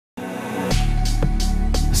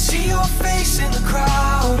face in the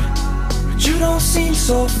crowd, but you don't seem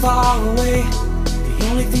so far away. The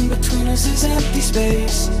only thing between us is empty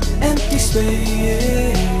space, empty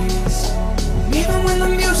space. And even when the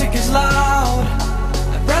music is loud,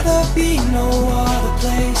 I'd rather be no other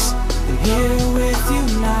place than here with you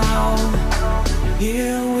now,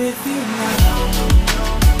 here with you now.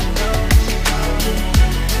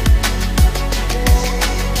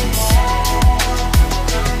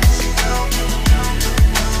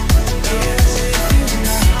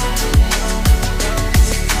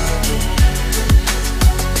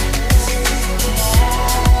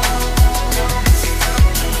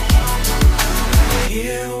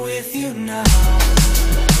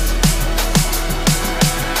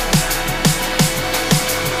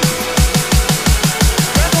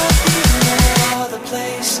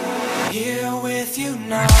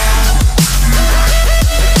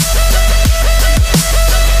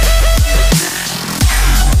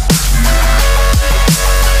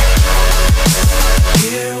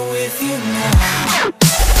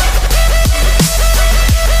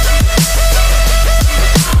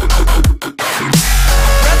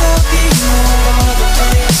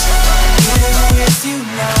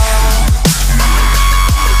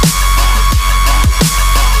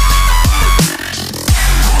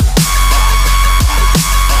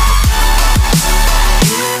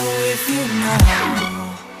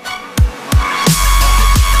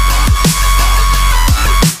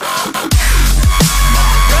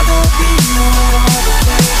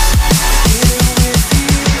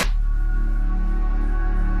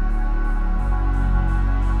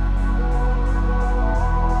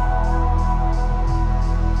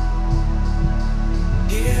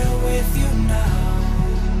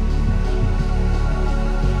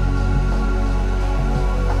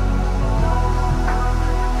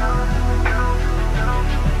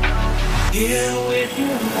 Here with you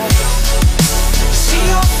now. See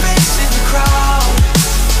your face in the crowd,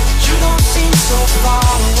 but you don't seem so far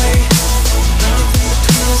away. The only thing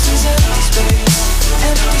between us is empty space,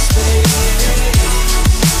 empty space.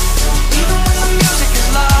 Even when the music is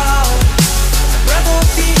loud, I'd rather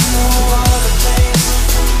be no other place.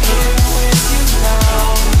 Here with you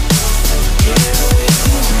now, here with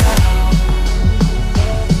you now.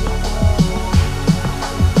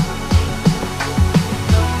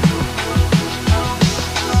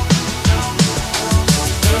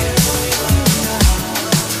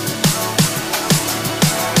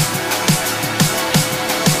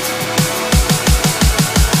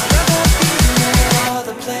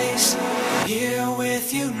 Here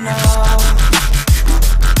with you now.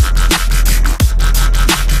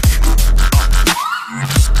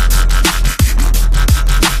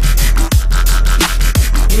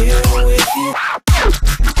 Here with you.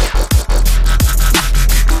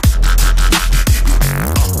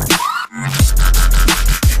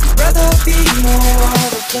 Rather be no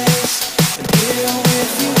other place than here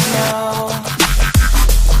with you now.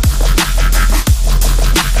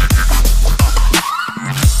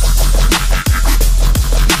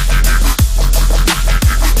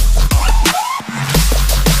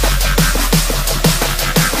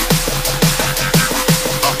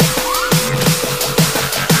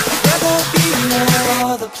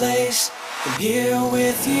 Place than here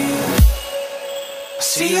with you. I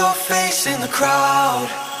see your face in the crowd,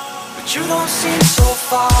 but you don't seem so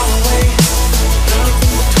far away. The only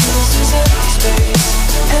thing between us is empty space,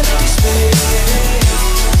 empty space.